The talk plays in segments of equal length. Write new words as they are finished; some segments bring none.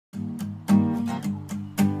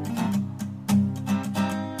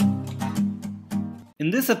In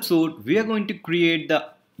this episode, we are going to create the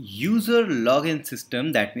user login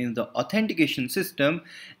system, that means the authentication system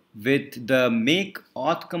with the make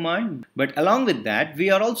auth command. But along with that, we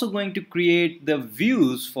are also going to create the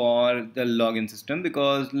views for the login system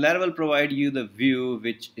because Laravel provide you the view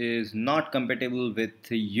which is not compatible with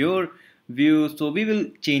your view. So we will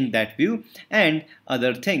change that view and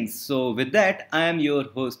other things. So with that, I am your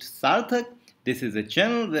host Sarthak. This is a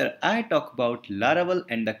channel where I talk about Laravel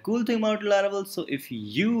and the cool thing about Laravel. So if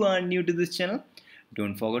you are new to this channel,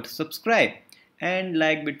 don't forget to subscribe and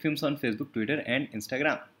like Bitfumes on Facebook, Twitter and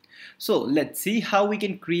Instagram. So let's see how we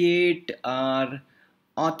can create our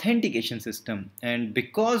authentication system. And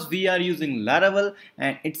because we are using Laravel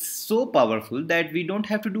and it's so powerful that we don't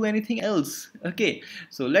have to do anything else. Okay,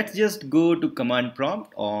 so let's just go to command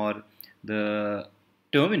prompt or the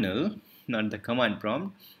terminal, not the command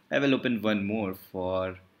prompt. I will open one more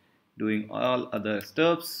for doing all other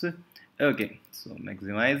stuffs. Okay, so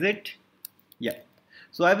maximize it. Yeah,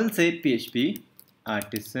 so I will say PHP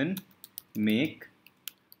artisan make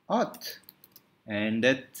auth, and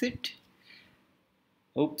that's it.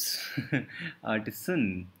 Oops,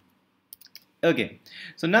 artisan. Okay,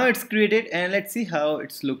 so now it's created and let's see how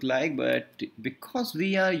it's look like. But because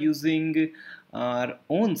we are using our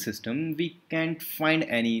own system, we can't find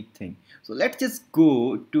anything. So let's just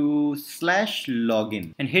go to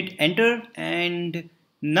 /login and hit enter, and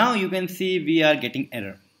now you can see we are getting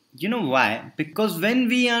error. You know why? Because when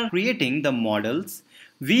we are creating the models,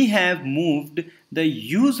 we have moved the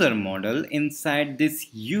user model inside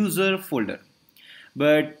this user folder.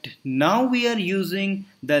 But now we are using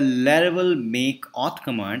the Laravel make auth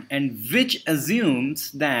command, and which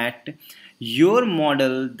assumes that your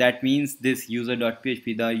model, that means this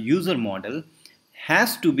user.php, the user model,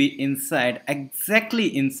 has to be inside,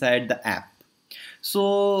 exactly inside the app.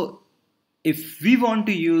 So if we want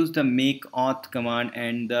to use the make auth command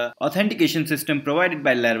and the authentication system provided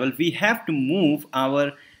by Laravel, we have to move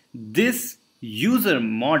our this user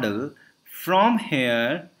model from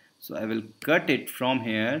here. So I will cut it from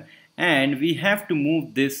here and we have to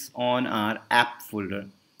move this on our app folder.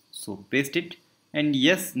 So paste it, and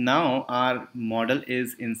yes, now our model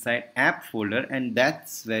is inside app folder, and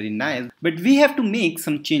that's very nice. But we have to make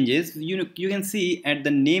some changes. You can see at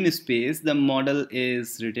the namespace the model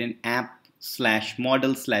is written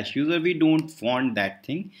app/model/user. We don't want that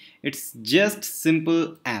thing. It's just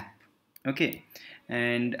simple app. Okay,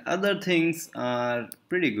 and other things are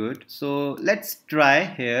pretty good. So let's try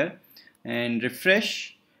here and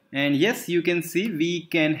refresh, and yes, you can see we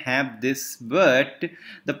can have this, but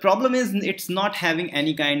the problem is it's not having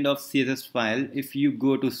any kind of CSS file. If you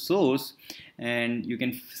go to source, and you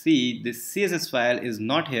can see this CSS file is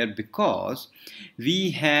not here because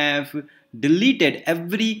we have deleted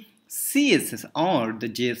every CSS or the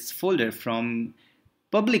JS folder from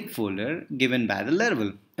public folder given by the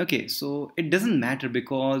Laravel. Okay, so it doesn't matter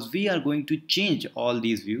because we are going to change all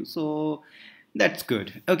these views, so that's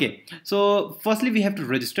good. Okay, so firstly we have to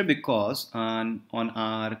register because on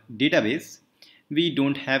our database we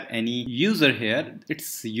don't have any user here.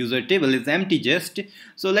 Its user table is empty just.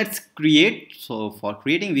 So let's create. So for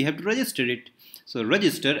creating we have to register it. So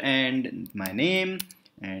register, and my name,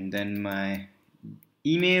 and then my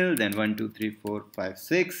email, then 1 2 3 4 5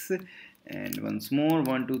 6, and once more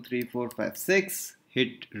 1 2 3 4 5 6.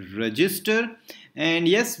 Hit register, and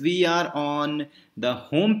yes, we are on the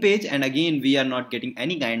home page, and again we are not getting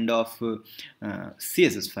any kind of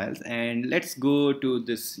CSS files. And let's go to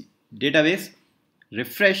this database,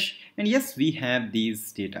 refresh, and yes, we have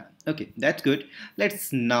these data. Okay, that's good.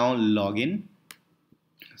 Let's now log in.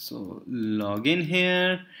 So log in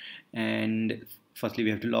here, and firstly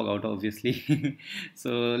we have to log out, obviously.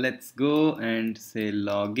 So let's go and say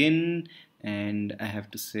login, and I have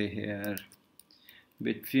to say here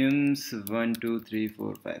Bitfumes 1 2 3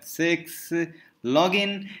 4 5 6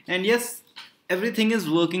 login, and yes, everything is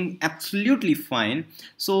working absolutely fine.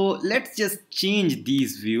 So let's just change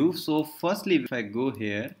these views. So firstly, if I go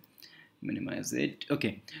here, minimize it.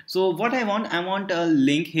 Okay, so what I want a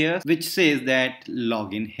link here which says that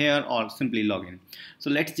login here or simply login. So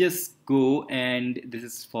let's just go, and this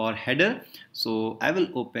is for header. So I will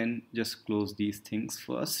open, just close these things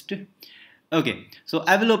first. Okay, so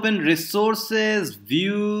I will open resources,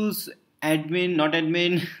 views, admin, not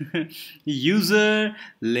admin, user,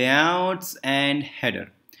 layouts, and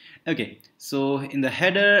header. Okay, so in the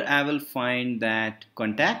header I will find that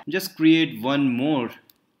contact. Just create one more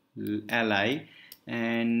li,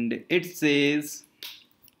 and it says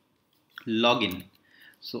login.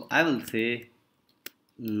 So I will say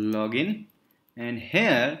login, and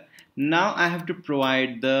here now I have to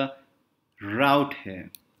provide the route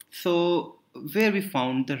here. So where we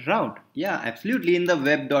found the route. Yeah, absolutely, in the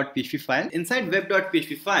web.php file. Inside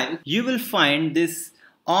web.php file, you will find this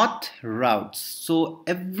auth routes. So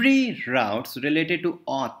every routes related to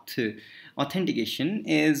auth authentication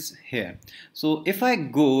is here. So if I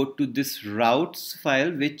go to this routes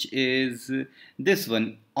file, which is this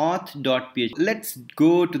one, auth.php, let's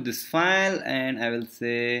go to this file and I will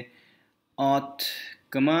say auth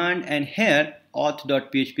command, and here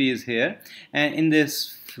auth.php is here, and in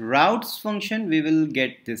this routes function we will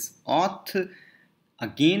get this auth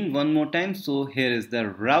again one more time. So here is the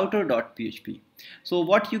router.php. So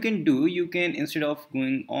what you can do, you can, instead of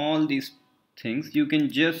going all these things, you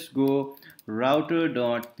can just go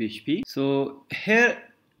router.php. So here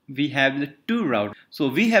we have the two routes. So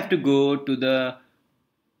we have to go to the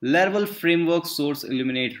Laravel framework source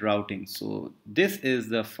illuminate routing. So this is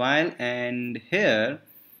the file, and here,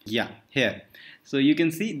 yeah, here. So you can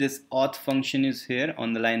see this auth function is here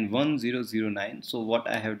on the line 1009. So what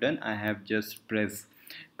I have done, I have just pressed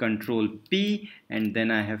Control P, and then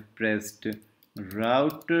I have pressed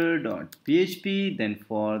router.php. Then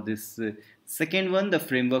for this second one, the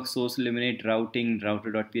framework source illuminate routing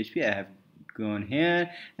router.php, I have gone here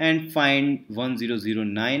and find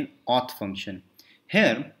 1009 auth function.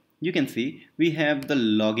 Here you can see we have the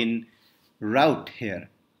login route here,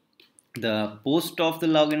 the post of the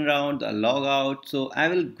login route, the logout. So I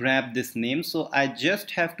will grab this name. So I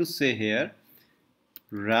just have to say here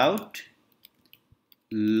route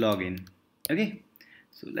login. Okay,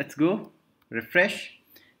 so let's go refresh,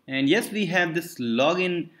 and yes, we have this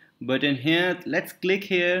login button here. Let's click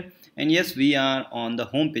here, and yes, we are on the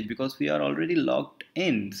home page because we are already logged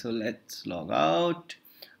in. So let's log out,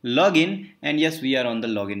 login, and yes, we are on the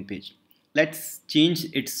login page. Let's change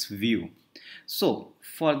its view. So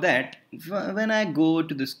for that, when I go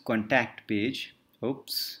to this contact page,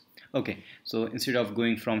 oops, okay, so instead of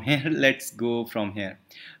going from here, let's go from here,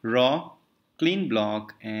 raw clean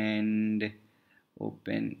block, and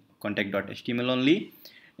open contact.html only.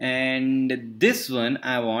 And this one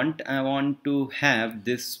I want to have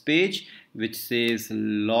this page which says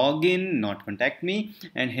login, not contact me,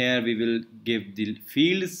 and here we will give the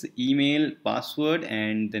fields email, password,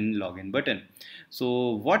 and then login button.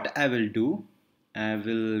 So what I will do, I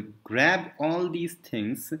will grab all these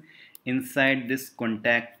things inside this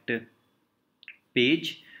contact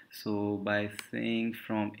page. So by saying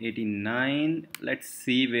from 89, let's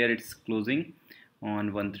see where it's closing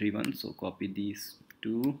on 131. So copy these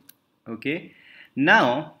two. Okay,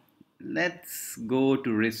 now let's go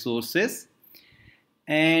to resources,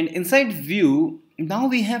 and inside view, now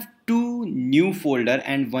we have two new folder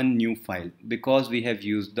and one new file because we have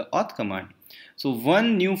used the auth command. So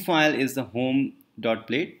one new file is the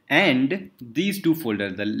home.plate, and these two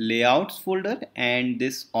folders, the layouts folder and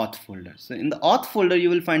this auth folder. So in the auth folder you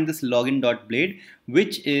will find this login.blade,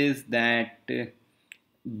 which is that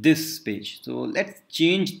this page. So let's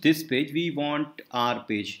change this page. We want our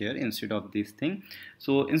page here instead of this thing.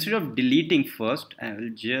 So instead of deleting first, I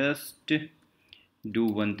will just do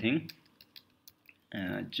one thing,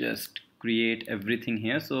 just create everything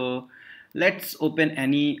here. So let's open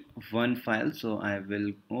any one file. So I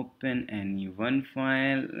will open any one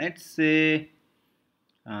file, let's say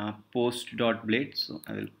post.blade. So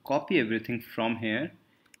I will copy everything from here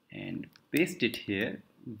and paste it here.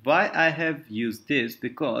 Why I have used this,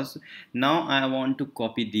 because now I want to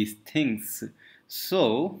copy these things.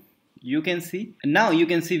 So you can see, now you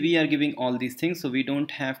can see we are giving all these things, so we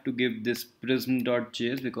don't have to give this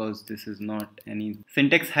prism.js because this is not any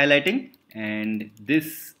syntax highlighting, and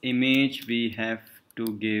this image we have to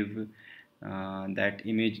give that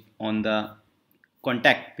image on the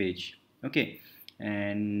contact page. Okay,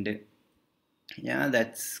 and yeah,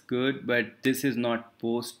 that's good, but this is not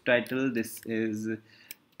post title. This is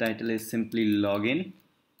title is simply login,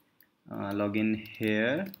 login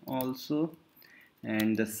here also,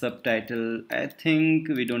 and the subtitle, I think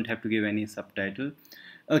we don't have to give any subtitle.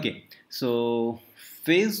 Okay, so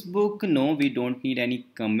Facebook, no, we don't need any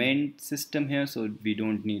comment system here, so we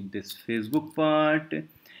don't need this Facebook part.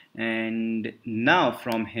 And now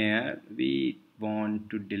from here we want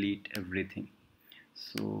to delete everything,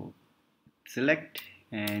 so select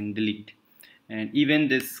and delete, and even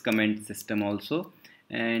this comment system also.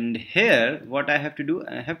 And here what I have to do,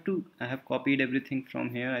 I have copied everything from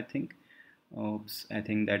here, I think. Oops, I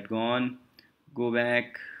think that gone. Go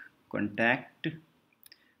back, contact,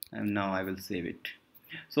 and now I will save it.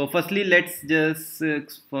 So firstly let's just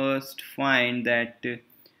first find that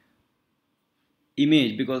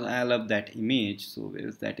image, because I love that image. So where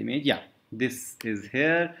is that image? Yeah, this is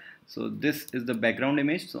here. So this is the background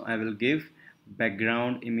image, so I will give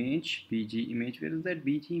background image, bg image. Where is that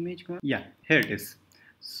bg image gone? Yeah, here it is.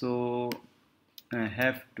 So I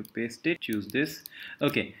have to paste it, choose this.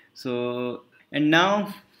 Okay, so and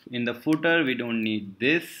now in the footer we don't need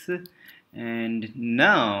this, and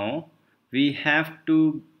now we have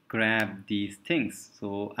to grab these things.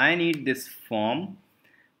 So I need this form,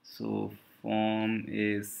 so form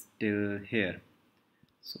is still here,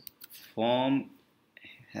 so form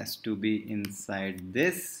has to be inside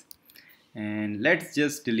this, and let's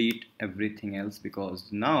just delete everything else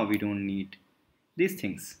because now we don't need these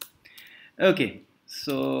things. Okay,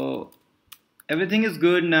 so everything is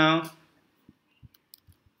good now.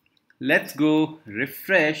 Let's go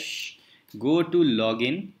refresh, go to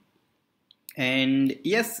login, and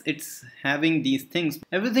yes, it's having these things.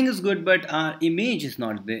 Everything is good, but our image is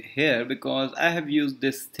not there here because I have used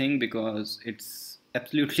this thing because it's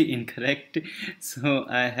absolutely incorrect. So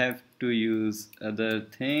I have to use other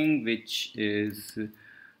thing which is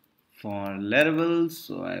for Laravel.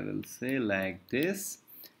 So I will say like this,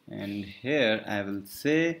 and here I will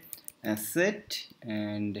say asset,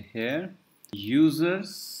 and here user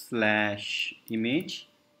slash image,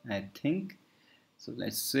 I think. So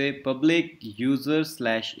let's say public user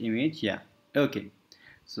slash image. Yeah, okay,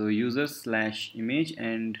 so user slash image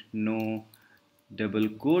and no double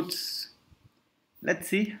quotes. Let's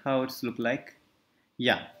see how it's look like.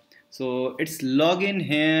 Yeah, so it's login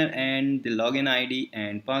here, and the login ID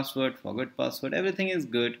and password, forgot password, everything is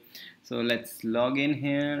good. So let's log in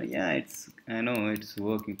here. Yeah, I know it's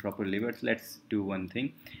working properly, but let's do one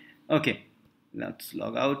thing. Okay, let's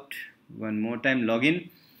log out one more time, login.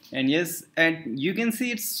 And yes, and you can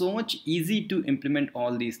see it's so much easy to implement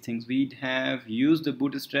all these things. We have used the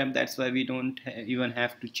bootstrap, that's why we don't even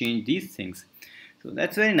have to change these things. So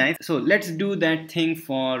that's very nice. So let's do that thing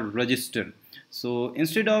for register. So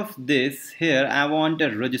instead of this here, I want a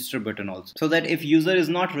register button also, so that if user is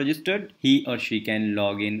not registered, he or she can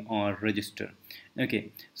log in or register.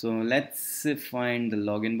 Okay, so let's find the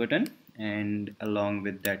login button, and along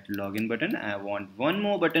with that login button I want one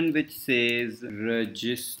more button which says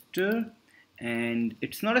register, and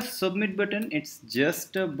it's not a submit button, it's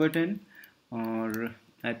just a button, or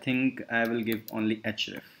I think I will give only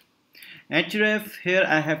href. Href here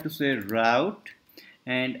I have to say route,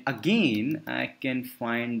 and again I can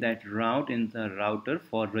find that route in the router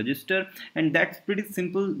for register, and that's pretty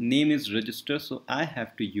simple. Name is register, so I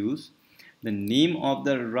have to use the name of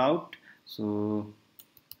the route, so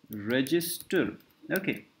register.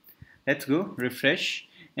 Okay, let's go refresh,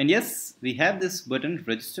 and yes, we have this button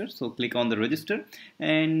register. So click on the register,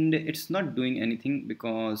 and it's not doing anything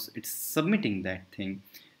because it's submitting that thing.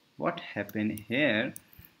 What happened here?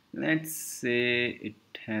 Let's say it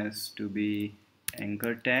has to be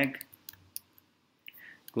anchor tag.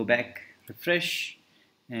 Go back, refresh,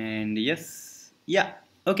 and yes, yeah,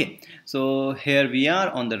 okay, so here we are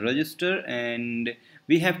on the register, and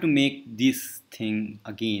we have to make this thing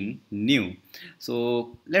again new.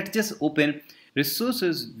 So let's just open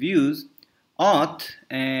resources, views, auth,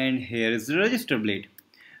 and here is the register blade.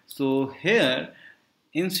 So here,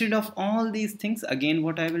 instead of all these things, again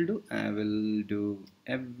what I will do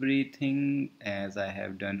everything as I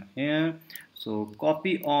have done here. So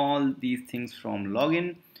copy all these things from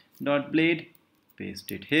login.blade,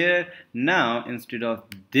 paste it here. Now instead of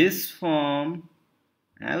this form,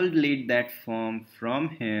 I will delete that form from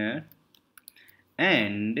here,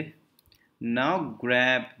 and now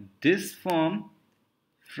grab this form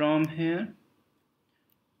from here.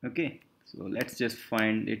 Okay, so let's just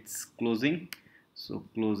find its closing. So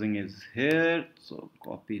closing is here, so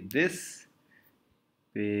copy this,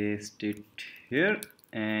 paste it here,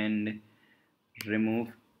 and remove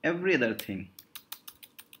every other thing.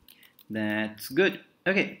 That's good.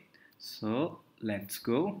 Okay, so let's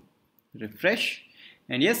go refresh,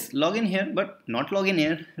 and yes, login here, but not login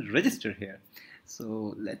here, register here.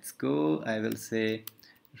 So let's go, I will say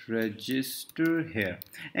register here,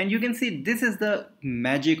 and you can see this is the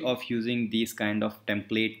magic of using these kind of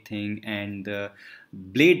template thing, and the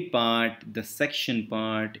blade part, the section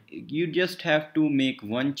part, you just have to make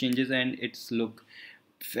one changes and it's look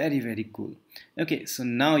very cool. Okay, so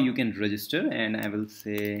now you can register, and I will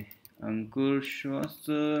say Ankur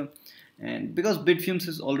Shwasta, and because Bitfumes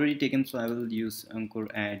is already taken, so I will use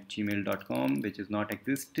ankur@gmail.com, which is not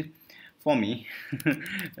exist for me.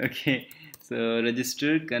 Okay, so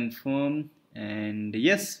register, confirm, and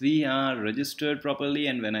yes, we are registered properly.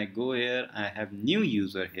 And when I go here, I have new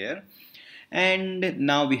user here, and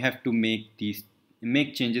now we have to make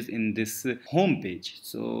changes in this home page.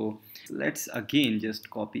 So let's again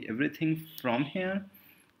just copy everything from here,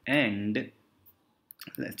 and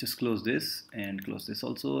Let's just close this and close this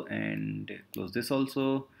also and close this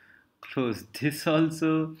also, close this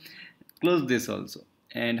also, close this also.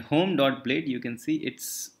 And home.blade, you can see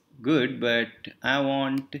it's good, but I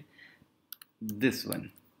want this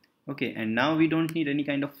one. Okay, and now we don't need any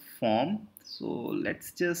kind of form, so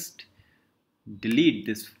let's just delete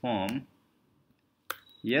this form.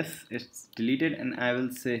 Yes, it's deleted, and I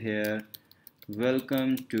will say here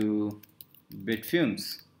welcome to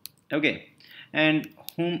Bitfumes. Okay, and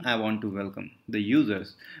whom I want to welcome? The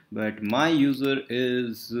users. But my user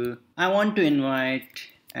is I want to invite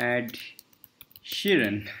Ed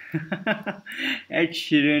Sheeran. Ed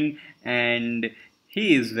Sheeran, and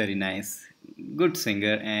he is very nice, good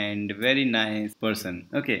singer and very nice person.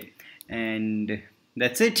 Okay, and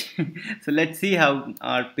that's it. So let's see how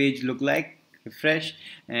our page look like. Refresh,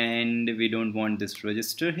 and we don't want this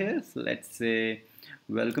register here, so let's say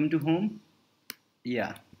welcome to home.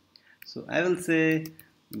 Yeah, so I will say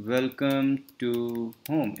welcome to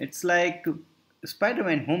home. It's like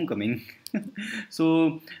Spider-Man Homecoming.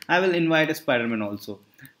 So I will invite a Spider-Man also,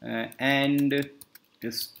 and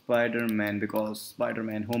Spider-Man, because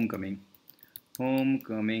Spider-Man Homecoming.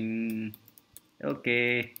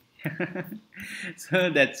 Okay.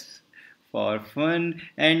 So that's for fun.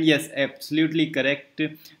 And yes, absolutely correct.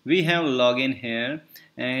 We have login here,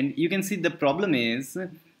 and you can see the problem is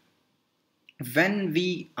when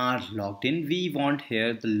we are logged in, we want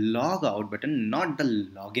here the log out button, not the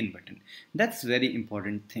login button. That's very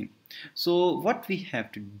important thing. So what we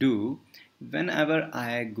have to do, whenever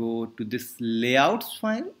I go to this layouts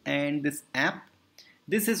file and this app,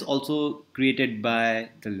 this is also created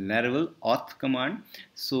by the Laravel auth command.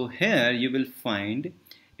 So here you will find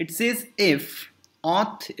it says if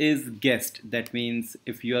auth is guessed, that means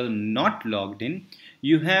if you are not logged in,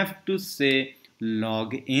 you have to say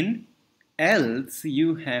log in, else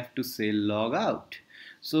you have to say log out.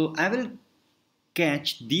 So I will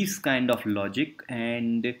catch these kind of logic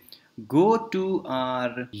and go to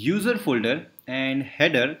our user folder and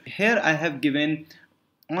header. Here I have given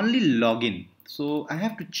only login, so I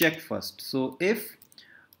have to check first. So if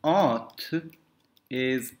auth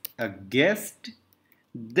is a guest,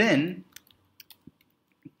 then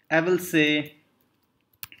I will say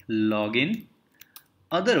login.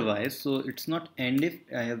 Otherwise, so it's not and if,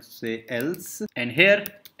 I have to say else, and here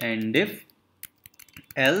and if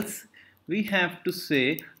else we have to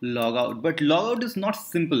say logout. But logout is not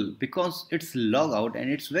simple because it's logout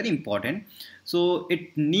and it's very important, so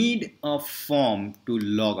it need a form to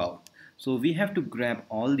log out. So we have to grab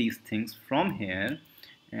all these things from here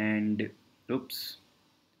and oops,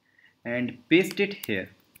 and paste it here.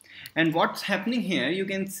 And what's happening here, you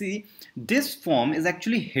can see this form is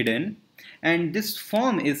actually hidden, and this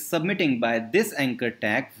form is submitting by this anchor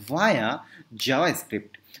tag via JavaScript.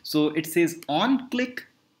 So it says on click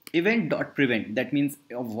event.prevent. That means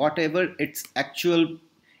whatever its actual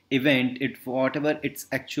event, whatever its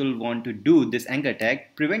actual want to do, this anchor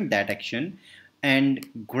tag prevent that action and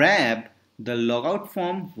grab the logout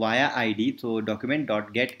form via id. So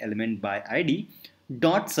document.get element by id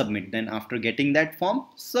dot submit. Then after getting that form,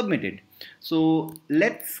 submit it. So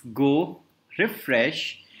let's go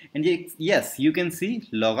refresh, and yes, you can see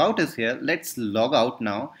logout is here. Let's log out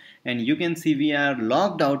now, and you can see we are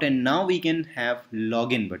logged out, and now we can have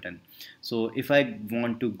login button. So if I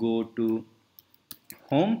want to go to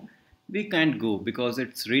home, we can't go because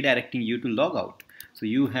it's redirecting you to log out. So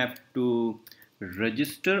you have to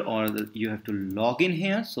register, or you have to log in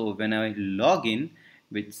here. So when I log in,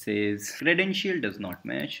 which says credential does not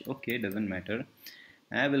match, okay, doesn't matter,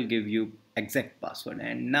 I will give you exact password,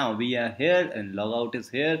 and now we are here and logout is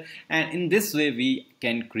here, and in this way we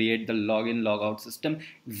can create the login logout system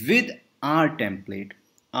with our template,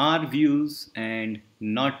 our views, and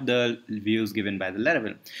not the views given by the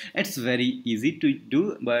Laravel. It's very easy to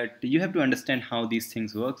do, but you have to understand how these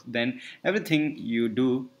things work, then everything you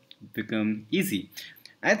do become easy.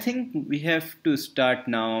 I think we have to start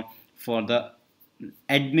now for the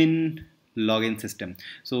admin login system.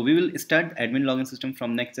 So we will start admin login system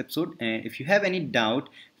from next episode, and if you have any doubt,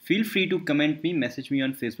 feel free to comment me, message me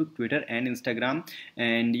on Facebook, Twitter and Instagram,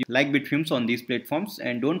 and you like Bitfumes on these platforms,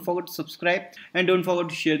 and don't forget to subscribe, and don't forget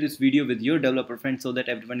to share this video with your developer friends so that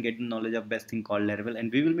everyone get the knowledge of best thing called Laravel.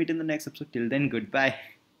 And we will meet in the next episode. Till then, goodbye.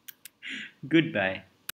 Goodbye.